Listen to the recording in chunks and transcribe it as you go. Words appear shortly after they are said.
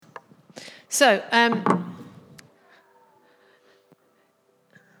So,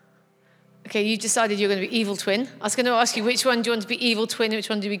 okay, you decided you're going to be evil twin. I was going to ask you which one do you want to be evil twin, which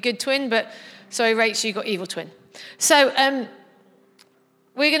one do you be good twin, but sorry, Rachel, you got evil twin. So,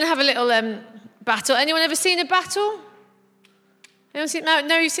 we're going to have a little battle. Anyone ever seen a battle? Anyone seen?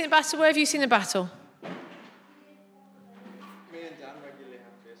 No, you've seen a battle. Where have you seen a battle? Me and Dan regularly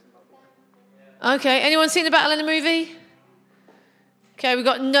have Jason battles. Okay, anyone seen a battle in a movie? Okay, we've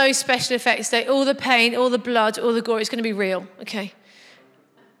got no special effects today. All the pain, all the blood, all the gore, it's going to be real. Okay.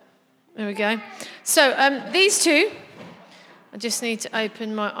 There we go. So these two, I just need to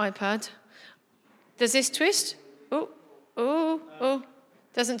open my iPad. Does this twist? Oh.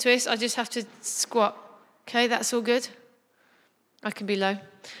 Doesn't twist. I just have to squat. Okay, that's all good. I can be low.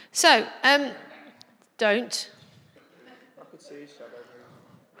 So, don't. I could see his shadow.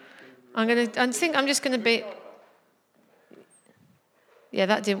 I think I'm just going to be... Yeah,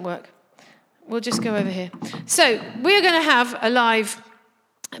 that didn't work. We'll just go over here. So, we're going to have a live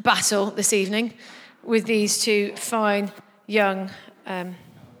battle this evening with these two fine young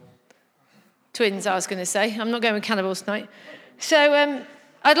twins, I was going to say. I'm not going with cannibals tonight. So,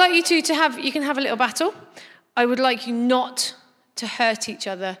 I'd like you two you can have a little battle. I would like you not to hurt each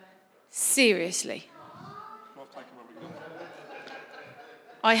other seriously.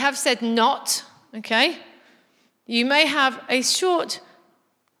 I have said not, okay? You may have a short,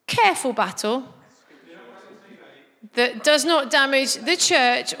 careful battle that does not damage the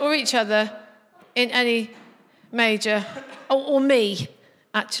church or each other in any major, or me,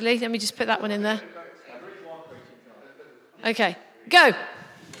 actually. Let me just put that one in there. Okay, go.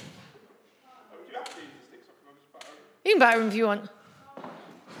 You can batter him if you want.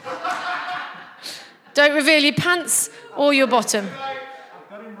 Don't reveal your pants or your bottom.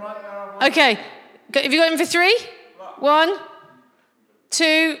 Okay, have you got him for 3? 1,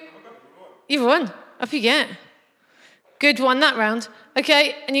 2. You've won. Up you get. Good one that round.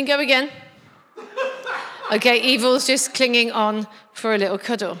 Okay, and you can go again. Okay, Evil's just clinging on for a little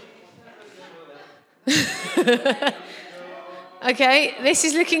cuddle. Okay, this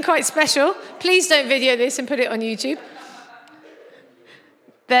is looking quite special. Please don't video this and put it on YouTube.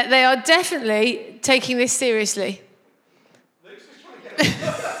 They are definitely taking this seriously.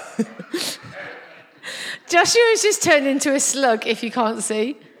 Joshua has just turned into a slug, if you can't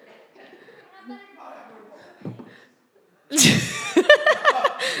see.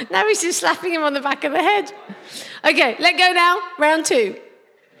 Now he's just slapping him on the back of the head. Okay, let go now. Round 2.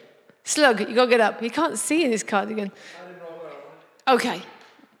 Slug, you got to get up. He can't see in his cardigan. Okay.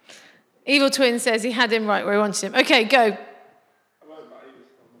 Evil Twin says he had him right where he wanted him. Okay, go.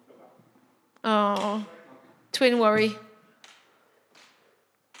 Oh, twin worry.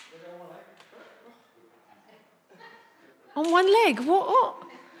 On one leg? What?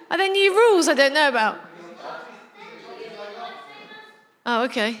 Are there new rules I don't know about? Oh,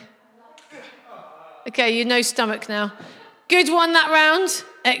 okay. Okay, you know stomach now. Good one that round.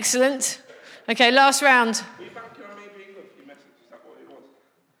 Excellent. Okay, last round. Were you back to me being good for your message? Is that what it was?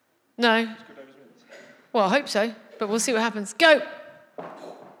 No. Well, I hope so, but we'll see what happens. Go.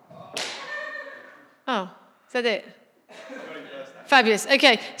 Oh, is that it? Fabulous.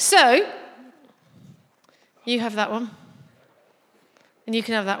 Okay, so you have that one. And you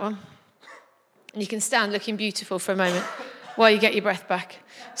can have that one. And you can stand looking beautiful for a moment while you get your breath back.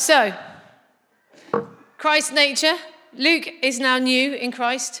 So, Christ's nature. Luke is now new in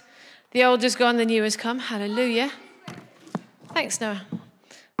Christ. The old has gone, the new has come. Hallelujah. Thanks, Noah.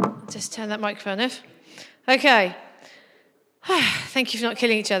 Just turn that microphone off. Okay. Thank you for not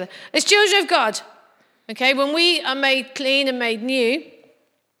killing each other. As children of God, okay, when we are made clean and made new,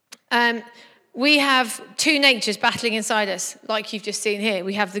 we have 2 natures battling inside us, like you've just seen here.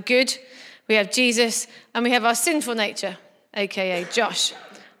 We have the good, we have Jesus, and we have our sinful nature, a.k.a. Josh.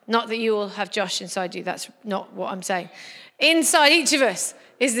 Not that you all have Josh inside you. That's not what I'm saying. Inside each of us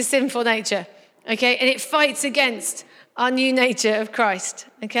is the sinful nature, okay? And it fights against our new nature of Christ,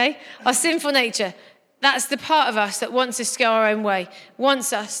 okay? Our sinful nature, that's the part of us that wants us to go our own way,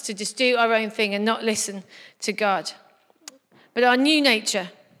 wants us to just do our own thing and not listen to God. But our new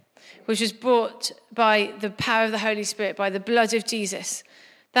nature, which was brought by the power of the Holy Spirit, by the blood of Jesus,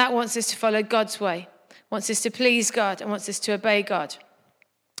 that wants us to follow God's way, wants us to please God, and wants us to obey God.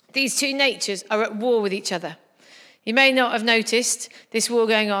 These 2 natures are at war with each other. You may not have noticed this war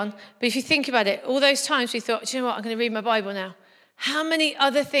going on, but if you think about it, all those times we thought, do you know what, I'm going to read my Bible now. How many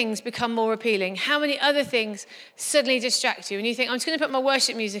other things become more appealing? How many other things suddenly distract you? And you think, I'm just going to put my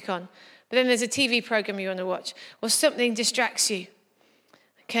worship music on. But then there's a TV program you want to watch, or something distracts you.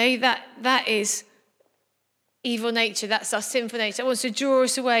 Okay, that is evil nature. That's our sinful nature. That wants to draw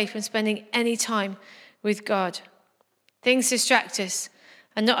us away from spending any time with God. Things distract us.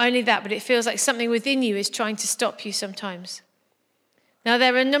 And not only that, but it feels like something within you is trying to stop you sometimes. Now,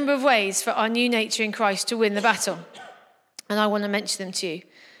 there are a number of ways for our new nature in Christ to win the battle. And I want to mention them to you.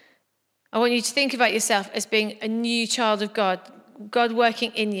 I want you to think about yourself as being a new child of God, God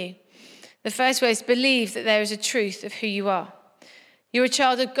working in you. The first way is believe that there is a truth of who you are. You're a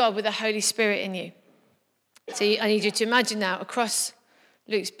child of God with the Holy Spirit in you. So I need you to imagine now across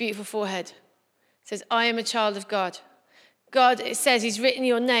Luke's beautiful forehead. It says, I am a child of God. God, it says he's written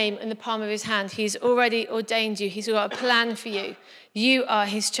your name in the palm of his hand. He's already ordained you. He's got a plan for you. You are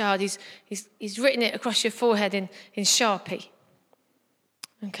his child. He's written it across your forehead in Sharpie.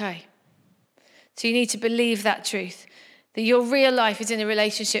 Okay. So you need to believe that truth, that your real life is in a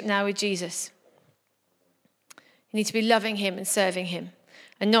relationship now with Jesus. You need to be loving him and serving him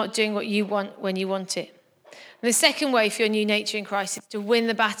and not doing what you want when you want it. And the second way for your new nature in Christ is to win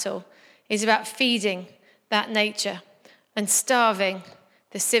the battle is about feeding that nature and starving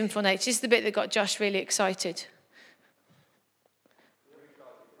the sinful nature. This is the bit that got Josh really excited.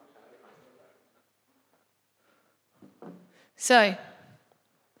 So,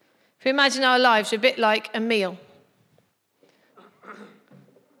 if we imagine our lives are a bit like a meal,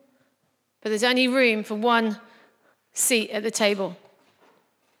 but there's only room for one seat at the table.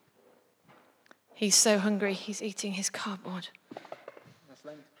 He's so hungry, he's eating his cardboard.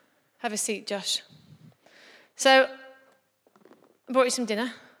 Have a seat, Josh. So, I brought you some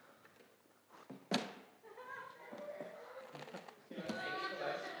dinner.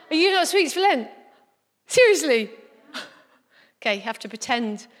 Are you not sweets for Lent? Seriously? Okay, you have to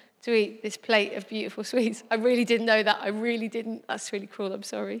pretend to eat this plate of beautiful sweets. I really didn't know that. I really didn't. That's really cruel. I'm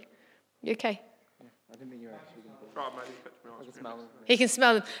sorry. You okay? Yeah, I didn't think you were actually going to do it. I can smell them. He can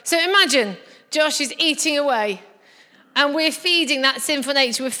smell them. So imagine Josh is eating away and we're feeding that sinful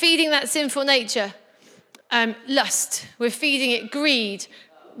nature. We're feeding that sinful nature lust. We're feeding it greed.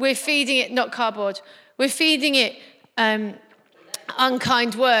 We're feeding it, not cardboard. We're feeding it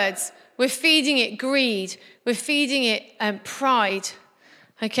unkind words. We're feeding it greed. We're feeding it pride.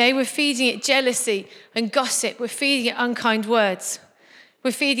 Okay, we're feeding it jealousy and gossip. We're feeding it unkind words.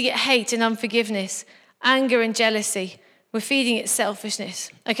 We're feeding it hate and unforgiveness, anger and jealousy. We're feeding it selfishness.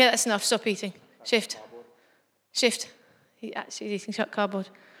 Okay, that's enough. Stop eating. Shift. He actually is eating cardboard.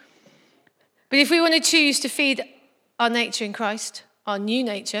 But if we want to choose to feed our nature in Christ, our new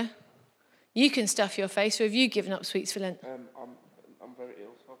nature, you can stuff your face, or have you given up sweets for Lent? I'm very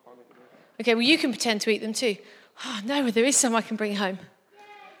ill, so I can't eat them. Okay, well, you can pretend to eat them too. Oh, no, there is some I can bring home.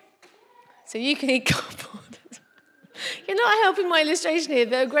 So you can eat cardboard. You're not helping my illustration here.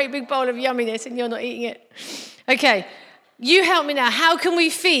 They're a great big bowl of yumminess and you're not eating it. Okay, you help me now. How can we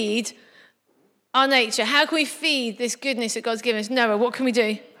feed our nature? How can we feed this goodness that God's given us? Noah, what can we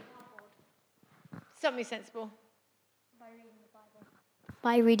do? Something sensible.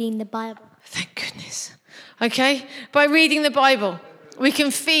 By reading the Bible. Thank goodness. Okay, by reading the Bible, we can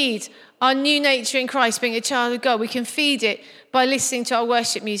feed our new nature in Christ, being a child of God. We can feed it by listening to our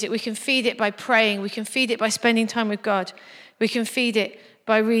worship music. We can feed it by praying. We can feed it by spending time with God. We can feed it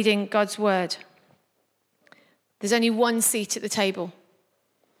by reading God's word. There's only one seat at the table.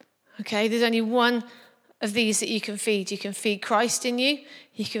 Okay, there's only one of these that you can feed. You can feed Christ in you.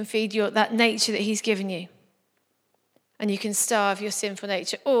 You can feed that nature that he's given you. And you can starve your sinful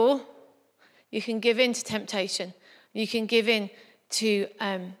nature. Or you can give in to temptation. You can give in to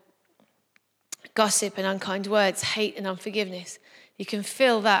gossip and unkind words, hate and unforgiveness. You can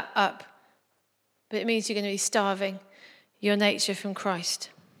fill that up. But it means you're going to be starving your nature from Christ.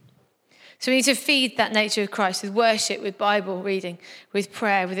 So we need to feed that nature of Christ with worship, with Bible reading, with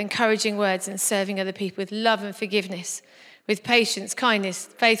prayer, with encouraging words and serving other people, with love and forgiveness, with patience, kindness,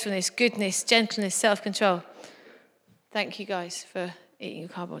 faithfulness, goodness, gentleness, self-control. Thank you guys for eating your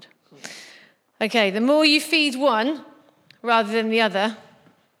cardboard. Okay, the more you feed one rather than the other,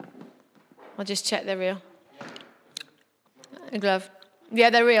 I'll just check they're real. A glove.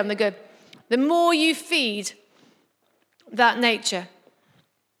 Yeah, they're real, they're good. The more you feed that nature,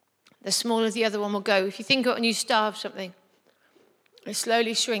 the smaller the other one will go. If you think of it and you starve something, it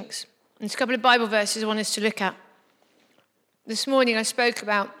slowly shrinks. And there's a couple of Bible verses I want us to look at. This morning I spoke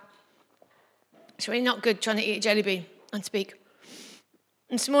about, it's really not good trying to eat a jelly bean and speak.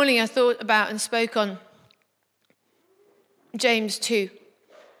 And this morning I thought about and spoke on James 2.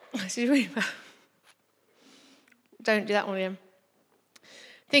 This is really bad. Don't do that one again.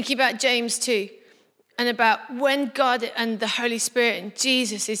 Thinking about James 2. And about when God and the Holy Spirit and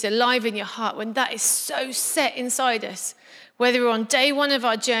Jesus is alive in your heart, when that is so set inside us, whether we're on day one of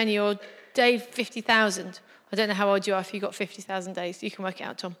our journey or day 50,000, I don't know how old you are. If you've got 50,000 days, you can work it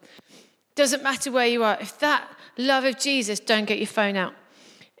out, Tom. Doesn't matter where you are. If that love of Jesus, don't get your phone out,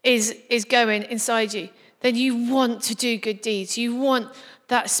 is going inside you, then you want to do good deeds. You want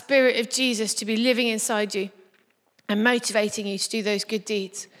that spirit of Jesus to be living inside you and motivating you to do those good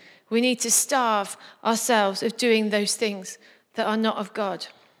deeds. We need to starve ourselves of doing those things that are not of God.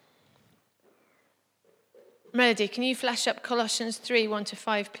 Melody, can you flash up Colossians 3,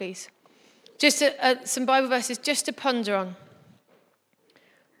 1-5, please? Just some Bible verses just to ponder on,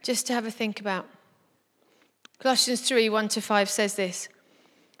 just to have a think about. Colossians 3, 1-5 says this: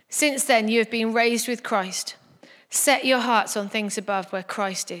 "Since then you have been raised with Christ. Set your hearts on things above where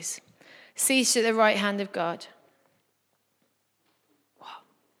Christ is, seated at the right hand of God."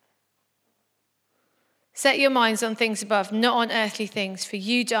 Set your minds on things above, not on earthly things, for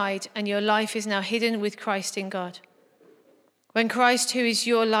you died and your life is now hidden with Christ in God. When Christ, who is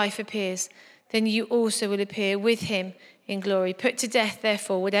your life, appears, then you also will appear with him in glory. Put to death,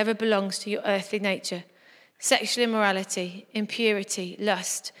 therefore, whatever belongs to your earthly nature: sexual immorality, impurity,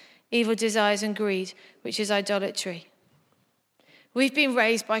 lust, evil desires and greed, which is idolatry. We've been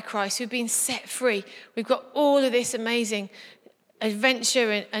raised by Christ. We've been set free. We've got all of this amazing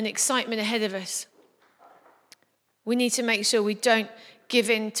adventure and excitement ahead of us. We need to make sure we don't give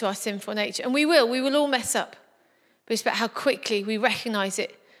in to our sinful nature. And we will all mess up. But it's about how quickly we recognize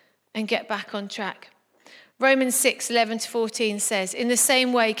it and get back on track. Romans 6, 11-14 says, "In the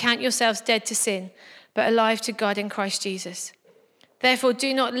same way, count yourselves dead to sin, but alive to God in Christ Jesus. Therefore,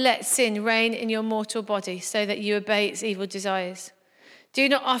 do not let sin reign in your mortal body, so that you obey its evil desires. Do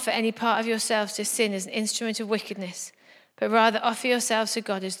not offer any part of yourselves to sin as an instrument of wickedness, but rather offer yourselves to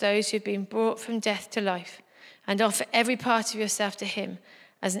God as those who have been brought from death to life, and offer every part of yourself to him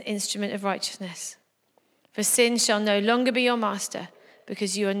as an instrument of righteousness. For sin shall no longer be your master,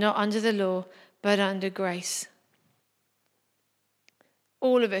 because you are not under the law, but under grace."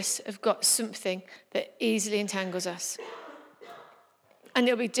 All of us have got something that easily entangles us. And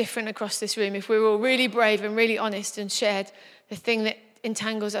it'll be different across this room if we're all really brave and really honest and shared the thing that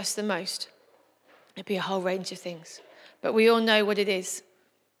entangles us the most. It'd be a whole range of things. But we all know what it is.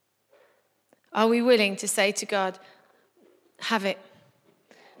 Are we willing to say to God, have it?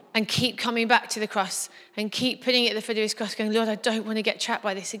 And keep coming back to the cross and keep putting it at the foot of his cross, going, "Lord, I don't want to get trapped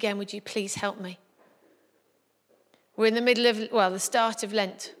by this again. Would you please help me?" We're in the middle of, the start of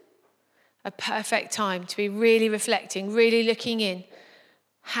Lent. A perfect time to be really reflecting, really looking in.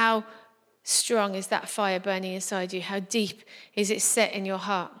 How strong is that fire burning inside you? How deep is it set in your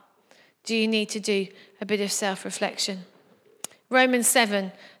heart? Do you need to do a bit of self-reflection? Romans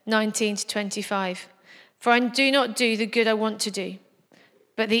 7, 19-25. "For I do not do the good I want to do,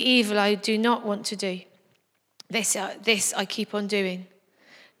 but the evil I do not want to do. This I keep on doing.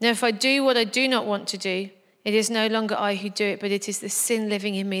 Now if I do what I do not want to do, it is no longer I who do it, but it is the sin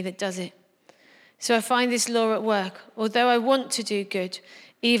living in me that does it. So I find this law at work. Although I want to do good,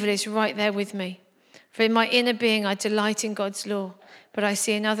 evil is right there with me. For in my inner being I delight in God's law, but I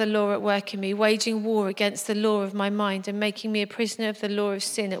see another law at work in me, waging war against the law of my mind and making me a prisoner of the law of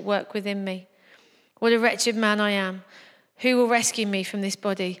sin at work within me. What a wretched man I am. Who will rescue me from this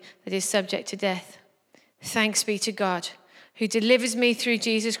body that is subject to death? Thanks be to God, who delivers me through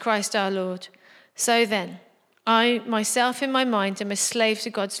Jesus Christ our Lord. So then, I myself in my mind am a slave to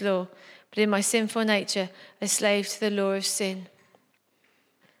God's law, but in my sinful nature, a slave to the law of sin."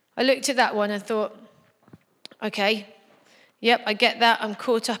 I looked at that one and thought, okay, yep, I get that. I'm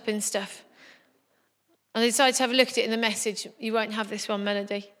caught up in stuff. And I decided to have a look at it in the message. You won't have this one,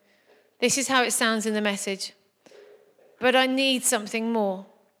 Melody. This is how it sounds in the message. "But I need something more.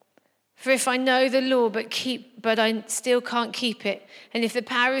 For if I know the law, but I still can't keep it, and if the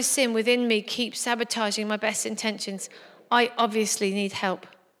power of sin within me keeps sabotaging my best intentions, I obviously need help.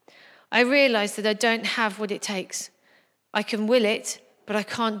 I realize that I don't have what it takes. I can will it, but I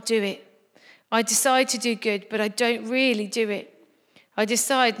can't do it. I decide to do good, but I don't really do it. I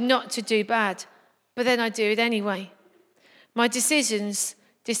decide not to do bad, but then I do it anyway. My decisions,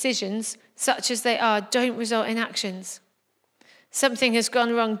 such as they are, don't result in actions. Something has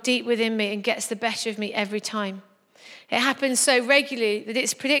gone wrong deep within me and gets the better of me every time. It happens so regularly that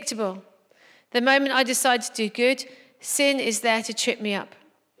it's predictable. The moment I decide to do good, sin is there to trip me up.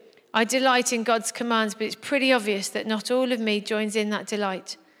 I delight in God's commands, but it's pretty obvious that not all of me joins in that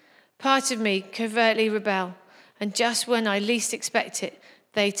delight. Part of me covertly rebel, and just when I least expect it,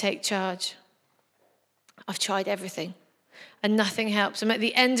 they take charge. I've tried everything, and nothing helps. I'm at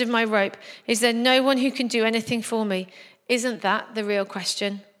the end of my rope. Is there no one who can do anything for me? Isn't that the real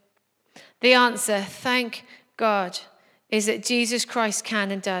question? The answer, thank God, is that Jesus Christ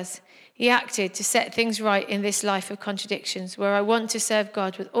can and does. He acted to set things right in this life of contradictions, where I want to serve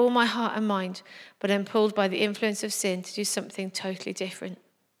God with all my heart and mind, but am pulled by the influence of sin to do something totally different.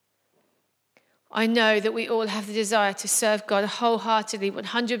 I know that we all have the desire to serve God wholeheartedly,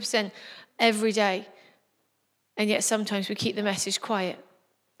 100% every day, and yet sometimes we keep the message quiet,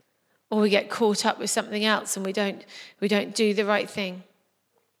 or we get caught up with something else and we don't do the right thing.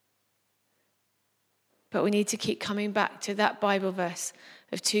 But we need to keep coming back to that Bible verse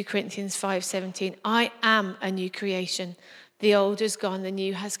of 2 Corinthians 5:17. I am a new creation. The old is gone, the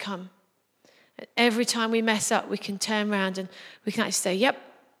new has come. And every time we mess up, we can turn around and we can actually say, yep,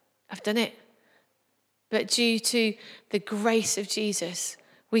 I've done it. But due to the grace of Jesus,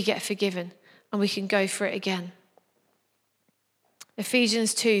 we get forgiven and we can go for it again.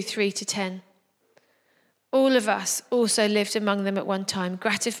 Ephesians 2:3-10. All of us also lived among them at one time,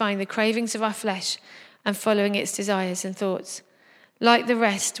 gratifying the cravings of our flesh and following its desires and thoughts. Like the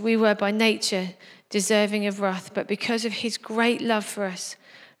rest, we were by nature deserving of wrath, but because of his great love for us,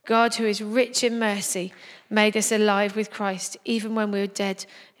 God, who is rich in mercy, made us alive with Christ, even when we were dead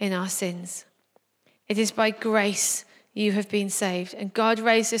in our sins. It is by grace you have been saved, and God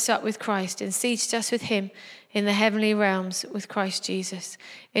raised us up with Christ and seated us with him in the heavenly realms with Christ Jesus,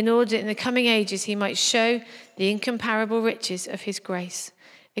 in order that in the coming ages he might show the incomparable riches of his grace,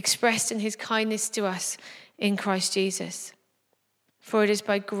 expressed in his kindness to us in Christ Jesus. For it is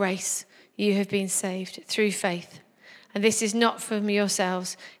by grace you have been saved through faith. And this is not from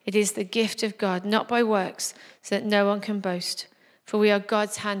yourselves, it is the gift of God, not by works, so that no one can boast. For we are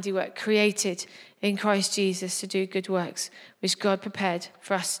God's handiwork, created in Christ Jesus to do good works, which God prepared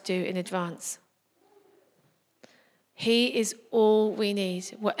for us to do in advance. He is all we need,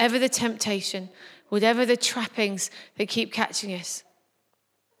 whatever the temptation, whatever the trappings that keep catching us.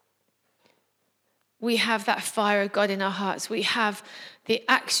 We have that fire of God in our hearts. We have the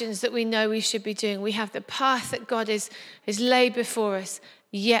actions that we know we should be doing. We have the path that God has laid before us,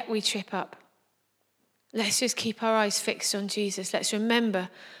 yet we trip up. Let's just keep our eyes fixed on Jesus. Let's remember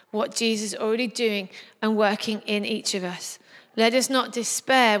what Jesus is already doing and working in each of us. Let us not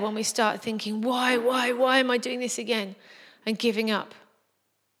despair when we start thinking, why am I doing this again? And giving up.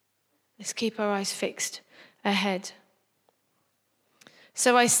 Let's keep our eyes fixed ahead.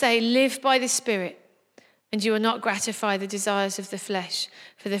 So I say, live by the Spirit, and you will not gratify the desires of the flesh.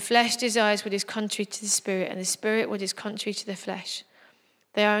 For the flesh desires what is contrary to the Spirit, and the Spirit what is contrary to the flesh.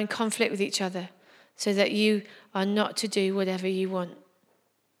 They are in conflict with each other, so that you are not to do whatever you want.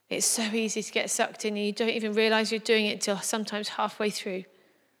 It's so easy to get sucked in, and you don't even realize you're doing it until sometimes halfway through.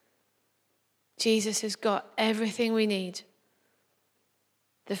 Jesus has got everything we need.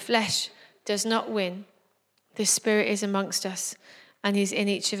 The flesh does not win. The Spirit is amongst us, and he's in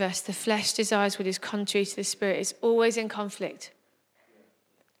each of us. The flesh desires what is contrary to the Spirit. It's always in conflict.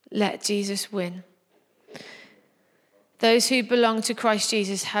 Let Jesus win. Those who belong to Christ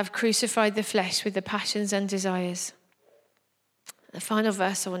Jesus have crucified the flesh with the passions and desires. The final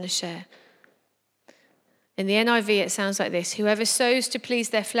verse I want to share. In the NIV, it sounds like this. Whoever sows to please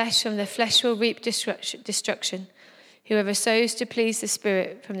their flesh, from their flesh will reap destruction. Whoever sows to please the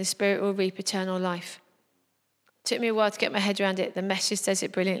Spirit, from the Spirit will reap eternal life. It took me a while to get my head around it. The message says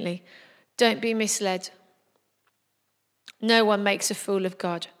it brilliantly. Don't be misled. No one makes a fool of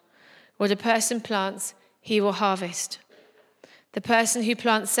God. What a person plants, he will harvest. The person who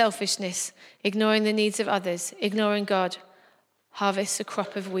plants selfishness, ignoring the needs of others, ignoring God, harvests a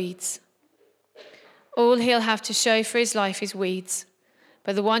crop of weeds. All he'll have to show for his life is weeds.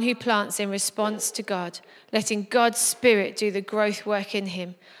 But the one who plants in response to God, letting God's Spirit do the growth work in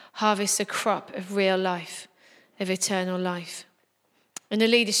him, harvests a crop of real life, of eternal life. In a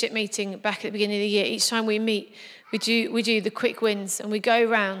leadership meeting back at the beginning of the year, each time we meet, we do the quick wins, and we go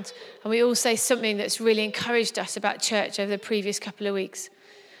around and we all say something that's really encouraged us about church over the previous couple of weeks.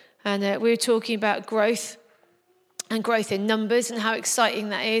 And we were talking about growth, and growth in numbers, and how exciting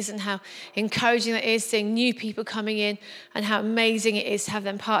that is, and how encouraging that is, seeing new people coming in, and how amazing it is to have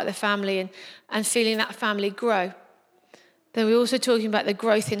them part of the family, and feeling that family grow. Then we're also talking about the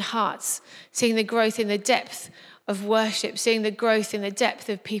growth in hearts, seeing the growth in the depth of worship, seeing the growth in the depth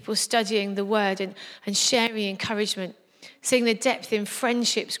of people studying the word and sharing encouragement, seeing the depth in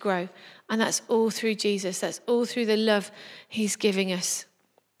friendships grow. And that's all through Jesus. That's all through the love he's giving us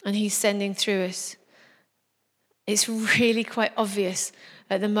and he's sending through us. It's really quite obvious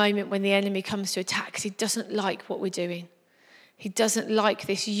at the moment when the enemy comes to attack, because he doesn't like what we're doing. He doesn't like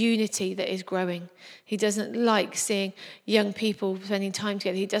this unity that is growing. He doesn't like seeing young people spending time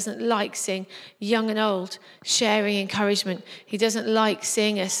together. He doesn't like seeing young and old sharing encouragement. He doesn't like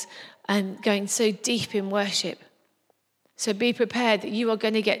seeing us going so deep in worship. So be prepared that you are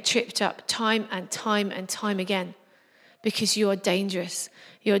going to get tripped up time and time and time again, because you are dangerous.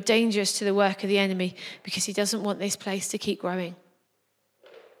 You're dangerous to the work of the enemy, because he doesn't want this place to keep growing.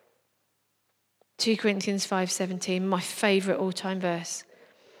 2 Corinthians 5:17, my favourite all-time verse.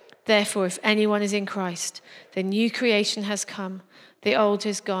 Therefore, if anyone is in Christ, the new creation has come, the old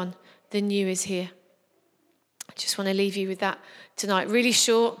has gone, the new is here. I just want to leave you with that tonight. Really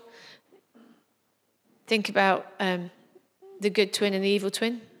short. Think about the good twin and the evil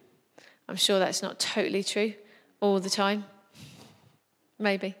twin. I'm sure that's not totally true all the time.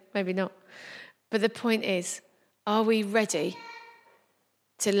 Maybe not. But the point is, are we ready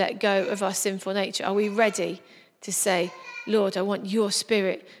to let go of our sinful nature? Are we ready to say, Lord, I want your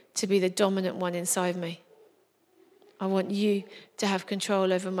spirit to be the dominant one inside me. I want you to have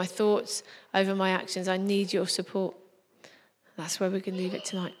control over my thoughts, over my actions. I need your support. That's where we can leave it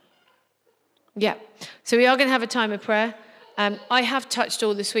tonight. Yeah. So we are going to have a time of prayer. I have touched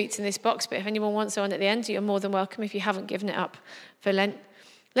all the sweets in this box, but if anyone wants one at the end, you're more than welcome if you haven't given it up for Lent.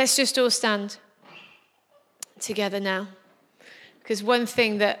 Let's just all stand together now. Because one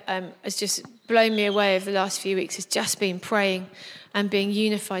thing that has just blown me away over the last few weeks has just been praying and being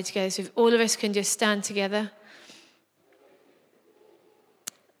unified together. So if all of us can just stand together.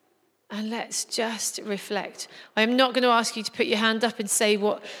 And let's just reflect. I am not going to ask you to put your hand up and say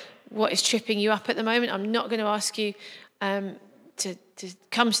what is tripping you up at the moment. I'm not going to ask you to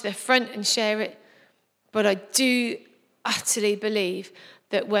come to the front and share it. But I do utterly believe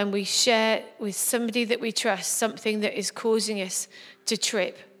that when we share with somebody that we trust something that is causing us to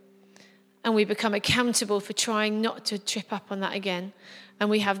trip, and we become accountable for trying not to trip up on that again, and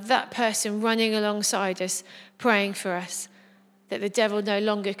we have that person running alongside us, praying for us, that the devil no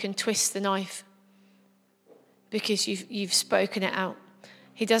longer can twist the knife because you've spoken it out.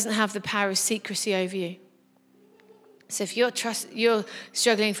 He doesn't have the power of secrecy over you. So if you're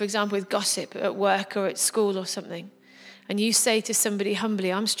struggling, for example, with gossip at work or at school or something, and you say to somebody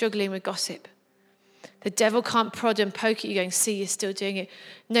humbly, I'm struggling with gossip, the devil can't prod and poke at you going, see, you're still doing it.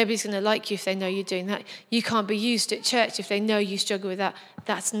 Nobody's going to like you if they know you're doing that. You can't be used at church if they know you struggle with that.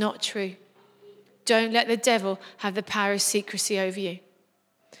 That's not true. Don't let the devil have the power of secrecy over you.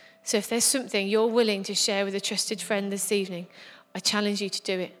 So if there's something you're willing to share with a trusted friend this evening, I challenge you to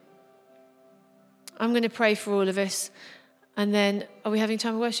do it. I'm going to pray for all of us. And then, are we having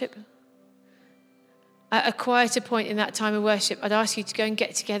time of worship? At a quieter point in that time of worship, I'd ask you to go and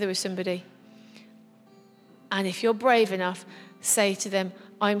get together with somebody. And if you're brave enough, say to them,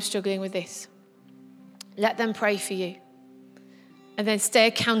 I'm struggling with this. Let them pray for you. And then stay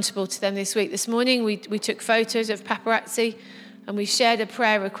accountable to them this week. This morning, we took photos of paparazzi and we shared a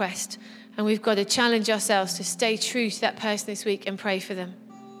prayer request. And we've got to challenge ourselves to stay true to that person this week and pray for them.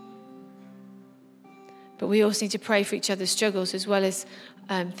 But we also need to pray for each other's struggles as well as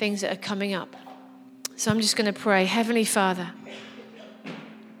things that are coming up. So I'm just going to pray. Heavenly Father,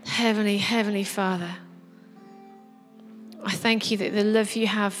 Heavenly Father, I thank you that the love you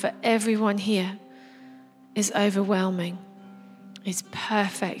have for everyone here is overwhelming. It's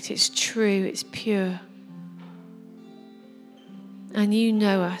perfect, it's true, it's pure. And you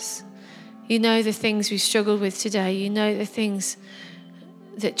know us. You know the things we've struggled with today. You know the things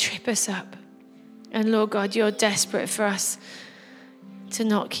that trip us up. And Lord God, you're desperate for us to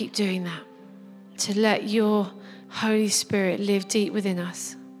not keep doing that. To let your Holy Spirit live deep within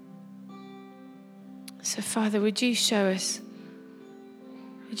us. So Father, would you show us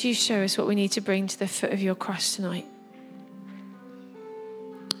what we need to bring to the foot of your cross tonight?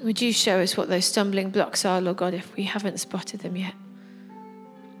 Would you show us what those stumbling blocks are, Lord God, if we haven't spotted them yet?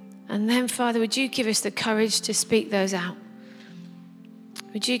 And then, Father, would you give us the courage to speak those out?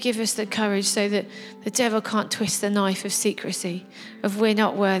 Would you give us the courage so that the devil can't twist the knife of secrecy, of we're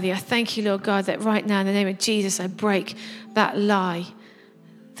not worthy? I thank you, Lord God, that right now in the name of Jesus, I break that lie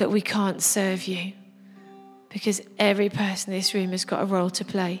that we can't serve you. Because every person in this room has got a role to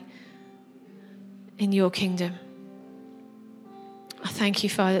play in your kingdom. I thank you,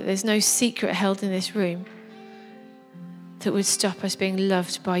 Father, that there's no secret held in this room that would stop us being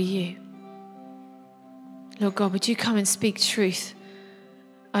loved by you. Lord God, would you come and speak truth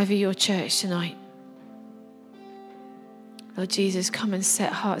over your church tonight? Lord Jesus, come and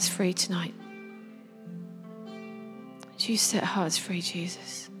set hearts free tonight. Would you set hearts free,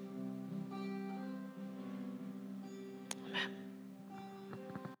 Jesus?